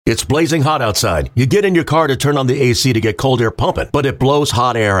It's blazing hot outside. You get in your car to turn on the AC to get cold air pumping, but it blows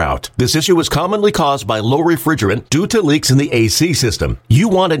hot air out. This issue is commonly caused by low refrigerant due to leaks in the AC system. You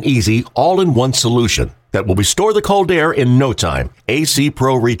want an easy, all-in-one solution that will restore the cold air in no time. AC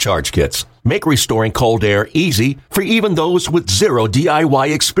Pro Recharge Kits make restoring cold air easy for even those with zero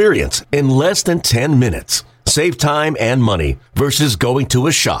DIY experience in less than 10 minutes. Save time and money versus going to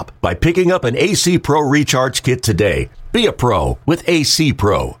a shop by picking up an AC Pro Recharge Kit today. Be a pro with AC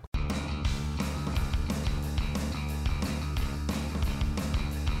Pro.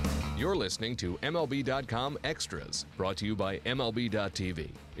 You're listening to MLB.com Extras, brought to you by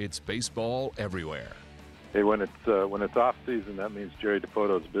MLB.tv. It's baseball everywhere. Hey, when it's off season, that means Jerry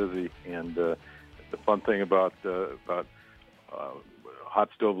Dipoto's busy, and the fun thing about hot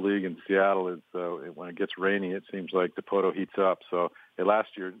stove league in Seattle is when it gets rainy, it seems like Dipoto heats up. So last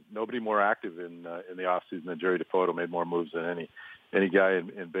year, nobody more active in the off season than Jerry Dipoto. Made more moves than any guy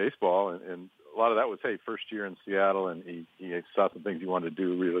in baseball, and a lot of that was first year in Seattle, and he saw some things he wanted to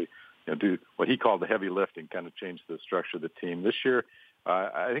do, really do what he called the heavy lifting, kind of change the structure of the team. This year,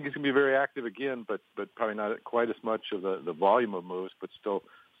 I think he's going to be very active again, but probably not quite as much of the volume of moves, but still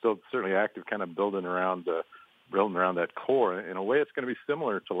certainly active, kind of building around that core. In a way, it's going to be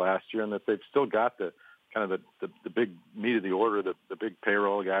similar to last year in that they've still got the kind of the big meat of the order. The big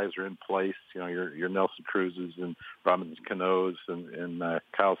payroll guys are in place. Your Nelson Cruzes and Robinson Canoes and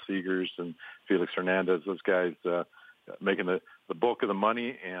Kyle Seagers and Felix Hernandez. Those guys making the bulk of the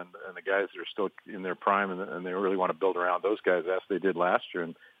money, and the guys that are still in their prime, and they really want to build around those guys as they did last year,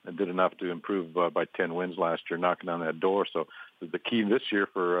 and did enough to improve by 10 wins last year, knocking on that door. So the key this year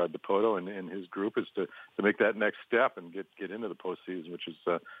for Dipoto and his group is to make that next step and get into the postseason, which is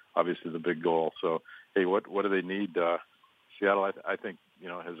obviously the big goal. So, hey, what do they need? Seattle, I think,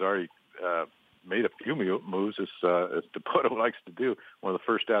 has already made a few moves, as Dipoto likes to do. One of the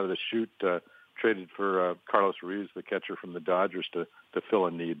first out of the chute, traded for Carlos Ruiz, the catcher from the Dodgers, to fill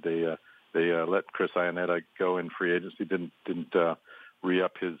a need. They let Chris Iannetta go in free agency, didn't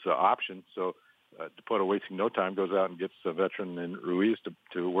re-up his option. So Dipoto, wasting no time, goes out and gets a veteran in Ruiz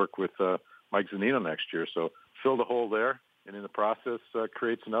to work with Mike Zunino next year. So fill the hole there, and in the process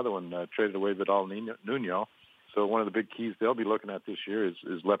creates another one. Traded away Vidal Nuno. So one of the big keys they'll be looking at this year is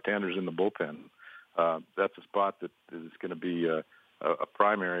left-handers in the bullpen. That's a spot that is going to be a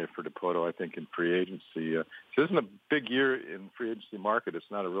prime area for Dipoto, I think, in free agency. So this isn't a big year in free agency market. It's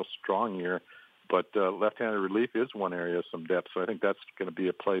not a real strong year, but left-handed relief is one area of some depth. So I think that's going to be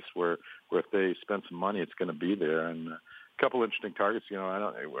a place where if they spend some money, it's going to be there. And a couple interesting targets.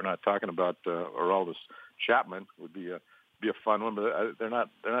 We're not talking about Aroldis Chapman. Would be a fun one, but they're not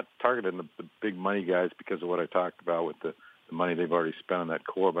targeting the big money guys because of what I talked about with the money they've already spent on that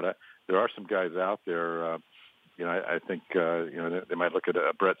core. But there are some guys out there. I think they might look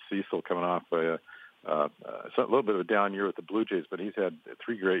at Brett Cecil coming off a little bit of a down year with the Blue Jays, but he's had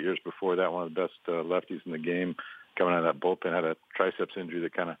 3 great years before that. One of the best lefties in the game coming out of that bullpen. Had a triceps injury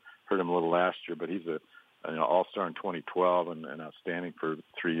that kind of hurt him a little last year, but he's an all-star in 2012 and outstanding for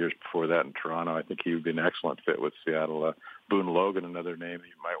 3 years before that in Toronto. I think he would be an excellent fit with Seattle. Boone Logan, another name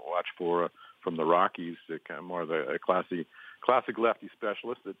you might watch for from the Rockies, kind of more of a classic lefty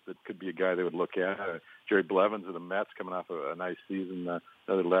specialist that could be a guy they would look at. Jerry Blevins of the Mets coming off a nice season,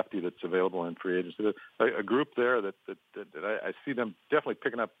 another lefty that's available in free agency. A group there that I see them definitely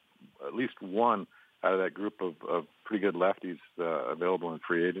picking up at least one out of that group of pretty good lefties available in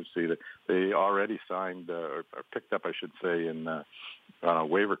free agency that they already signed or picked up, I should say, in on a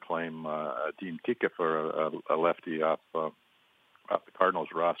waiver claim, Dean Kika for a lefty off the Cardinals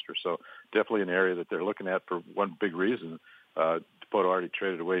roster. So definitely an area that they're looking at for one big reason. Dipoto already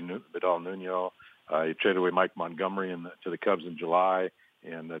traded away Vidal Nuno. He traded away Mike Montgomery to the Cubs in July,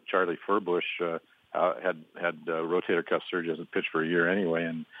 and Charlie Furbush had rotator cuff surgery, hasn't pitched for a year anyway,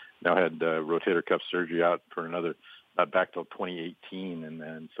 and now had rotator cuff surgery out for another, not back till 2018,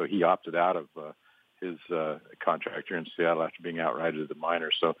 and so he opted out of his contract here in Seattle after being outrighted at the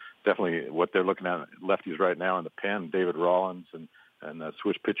minors. So definitely what they're looking at, lefties right now in the pen, David Rollins and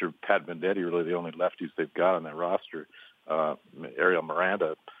switch pitcher Pat Venditti, really the only lefties they've got on that roster. Ariel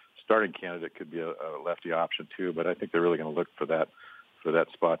Miranda, starting candidate, could be a lefty option too, but I think they're really going to look for that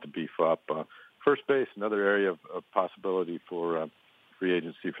spot to beef up. First base, another area of possibility for free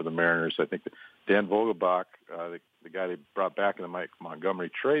agency for the Mariners. I think that Dan Vogelbach, the guy they brought back in the Mike Montgomery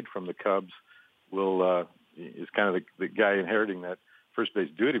trade from the Cubs, is kind of the guy inheriting that first base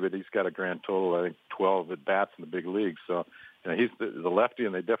duty, but he's got a grand total, I think, 12 at bats in the big leagues. So he's the lefty,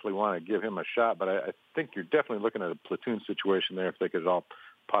 and they definitely want to give him a shot. But I think you're definitely looking at a platoon situation there if they could all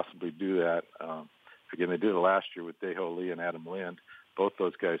possibly do that. Again, they did it last year with Dae-Ho Lee and Adam Lind. both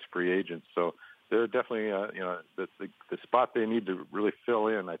those guys free agents. So they're definitely, the spot they need to really fill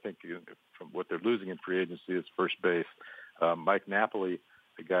in, I think, from what they're losing in free agency is first base. Mike Napoli,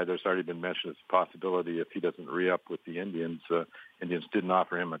 the guy that's already been mentioned as a possibility if he doesn't re-up with the Indians. Indians didn't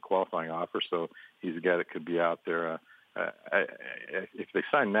offer him a qualifying offer, so he's a guy that could be out there. If they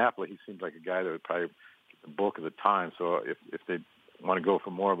sign Napoli, he seems like a guy that would probably get the bulk of the time. So if they want to go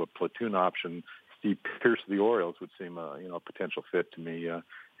for more of a platoon option, Steve Pearce of the Orioles would seem a potential fit to me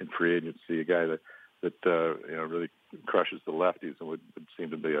in free agency. A guy that really crushes the lefties and would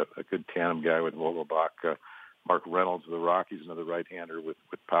seem to be a good tandem guy with Vogelbach. Mark Reynolds of the Rockies, another right-hander with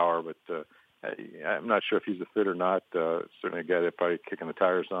power, but I'm not sure if he's a fit or not. Certainly a guy they're probably kicking the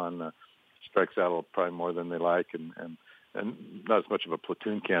tires on. Strikes out probably more than they like, and not as much of a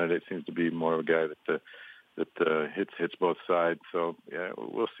platoon candidate. Seems to be more of a guy that hits both sides. So yeah,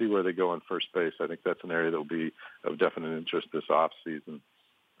 we'll see where they go in first base. I think that's an area that will be of definite interest this off season.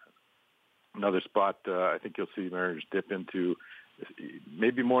 Another spot I think you'll see Mariners dip into,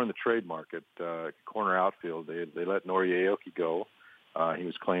 maybe more in the trade market, corner outfield. They let Nori Aoki go. He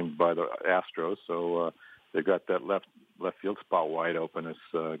was claimed by the Astros, so they've got that left field spot wide open as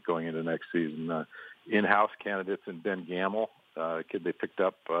going into next season. In-house candidates in Ben Gamel, a kid they picked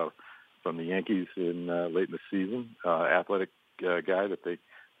up from the Yankees in late in the season. Athletic guy that they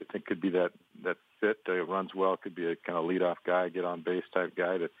think could be that fit. Runs well, could be a kind of leadoff guy, get on base type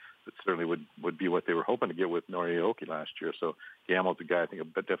guy that certainly would be what they were hoping to get with Nori Aoki last year. So Gamel's a guy I think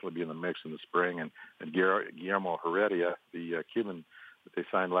will definitely be in the mix in the spring. And Guillermo Heredia, the Cuban that they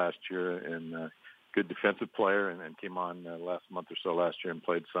signed last year, and good defensive player, and came on last month or so last year and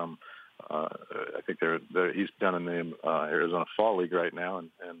played some. I think he's down in the Arizona Fall League right now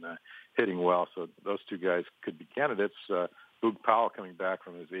and hitting well. So those two guys could be candidates. Boog Powell coming back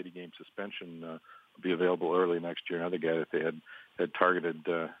from his 80-game suspension will be available early next year. Another guy that they had targeted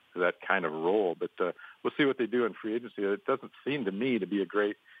that kind of role. But we'll see what they do in free agency. It doesn't seem to me to be a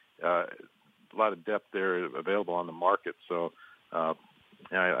great a lot of depth there available on the market. So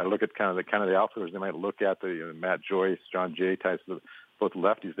I look at kind of the outfielders they might look at, the Matt Joyce, John Jay types of both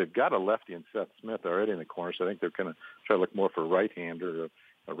lefties. They've got a lefty in Seth Smith already in the corner, so I think they're going to try to look more for a right-hander.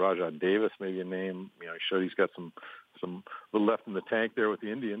 Rajah Davis, maybe a name. He showed he's got some little left in the tank there with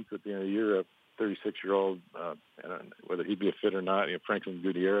the Indians at the end of the year. A 36-year-old, whether he'd be a fit or not. Franklin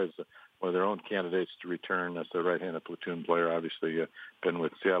Gutierrez, one of their own candidates to return as a right-handed platoon player. Obviously, been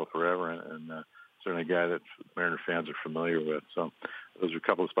with Seattle forever, and certainly a guy that Mariner fans are familiar with. So those are a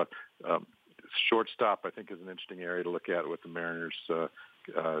couple of spots. Shortstop, I think, is an interesting area to look at with the Mariners.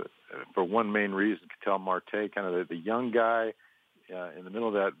 For one main reason, Ketel Marte, kind of the young guy in the middle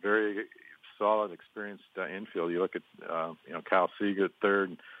of that very solid, experienced infield. You look at Kyle Seager at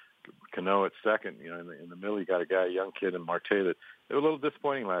third, Cano at second. In the middle, you got a young kid in Marte that they were a little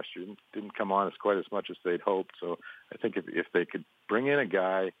disappointing last year. Didn't come on as quite as much as they'd hoped. So I think if they could bring in a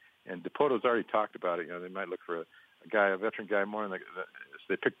guy, and DePoto's already talked about it, they might look for a veteran guy more.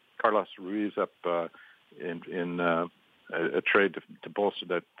 They picked Carlos Ruiz up in a trade to bolster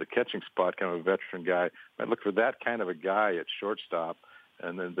the catching spot, kind of a veteran guy. Might look for that kind of a guy at shortstop.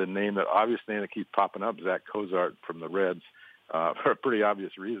 And then the obvious name that keeps popping up, Zach Cozart from the Reds, for a pretty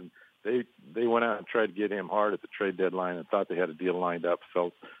obvious reason. They went out and tried to get him hard at the trade deadline and thought they had a deal lined up,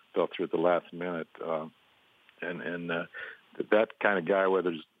 fell through at the last minute. That kind of guy,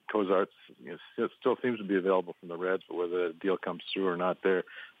 whether Cozart still seems to be available from the Reds, but whether the deal comes through or not, there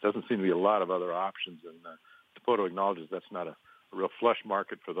doesn't seem to be a lot of other options. And DePoto acknowledges that's not a real flush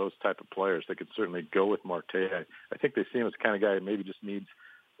market for those type of players. They could certainly go with Marte. I think they see him as the kind of guy who maybe just needs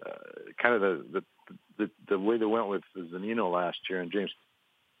kind of the way they went with Zunino last year, and James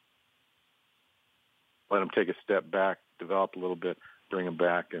let him take a step back, develop a little bit, bring him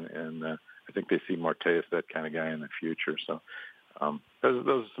back, and I think they see Marte as that kind of guy in the future. So those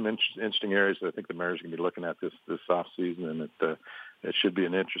are some interesting areas that I think the Mariners are going to be looking at this off season, and it should be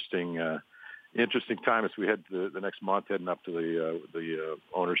an interesting time as we head to the next month, heading up to the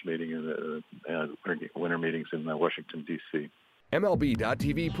owners meeting and winter meetings in Washington, D.C.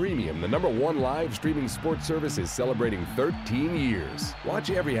 MLB.tv Premium, the #1 live streaming sports service, is celebrating 13 years. Watch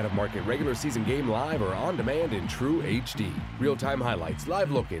every out-of-market regular season game live or on demand in true HD. Real-time highlights,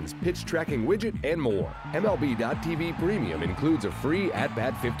 live look-ins, pitch tracking widget, and more. MLB.tv Premium includes a free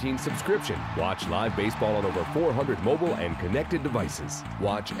At-Bat 15 subscription. Watch live baseball on over 400 mobile and connected devices.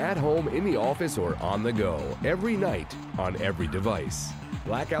 Watch at home, in the office, or on the go every night on every device.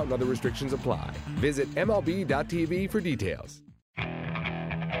 Blackout and other restrictions apply. Visit MLB.tv for details.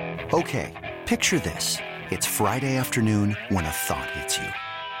 Okay, picture this. It's Friday afternoon when a thought hits you.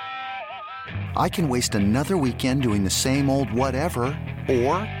 I can waste another weekend doing the same old whatever,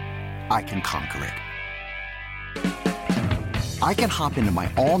 Or I can conquer it. I can hop into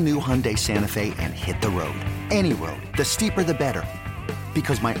my all-new Hyundai Santa Fe and hit the road. Any road. The steeper, the better.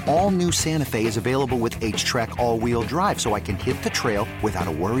 Because my all-new Santa Fe is available with H-Track all-wheel drive, so I can hit the trail without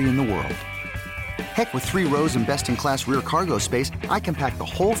a worry in the world. Heck, with 3 rows and best-in-class rear cargo space, I can pack the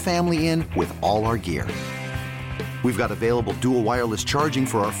whole family in with all our gear. We've got available dual wireless charging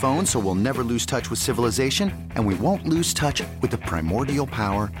for our phones, so we'll never lose touch with civilization, and we won't lose touch with the primordial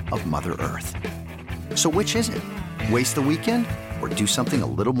power of Mother Earth. So which is it? Waste the weekend or do something a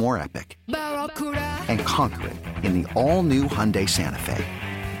little more epic? And conquer it in the all-new Hyundai Santa Fe.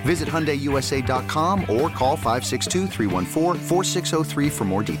 Visit HyundaiUSA.com or call 562-314-4603 for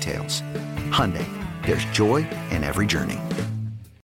more details. Hyundai, there's joy in every journey.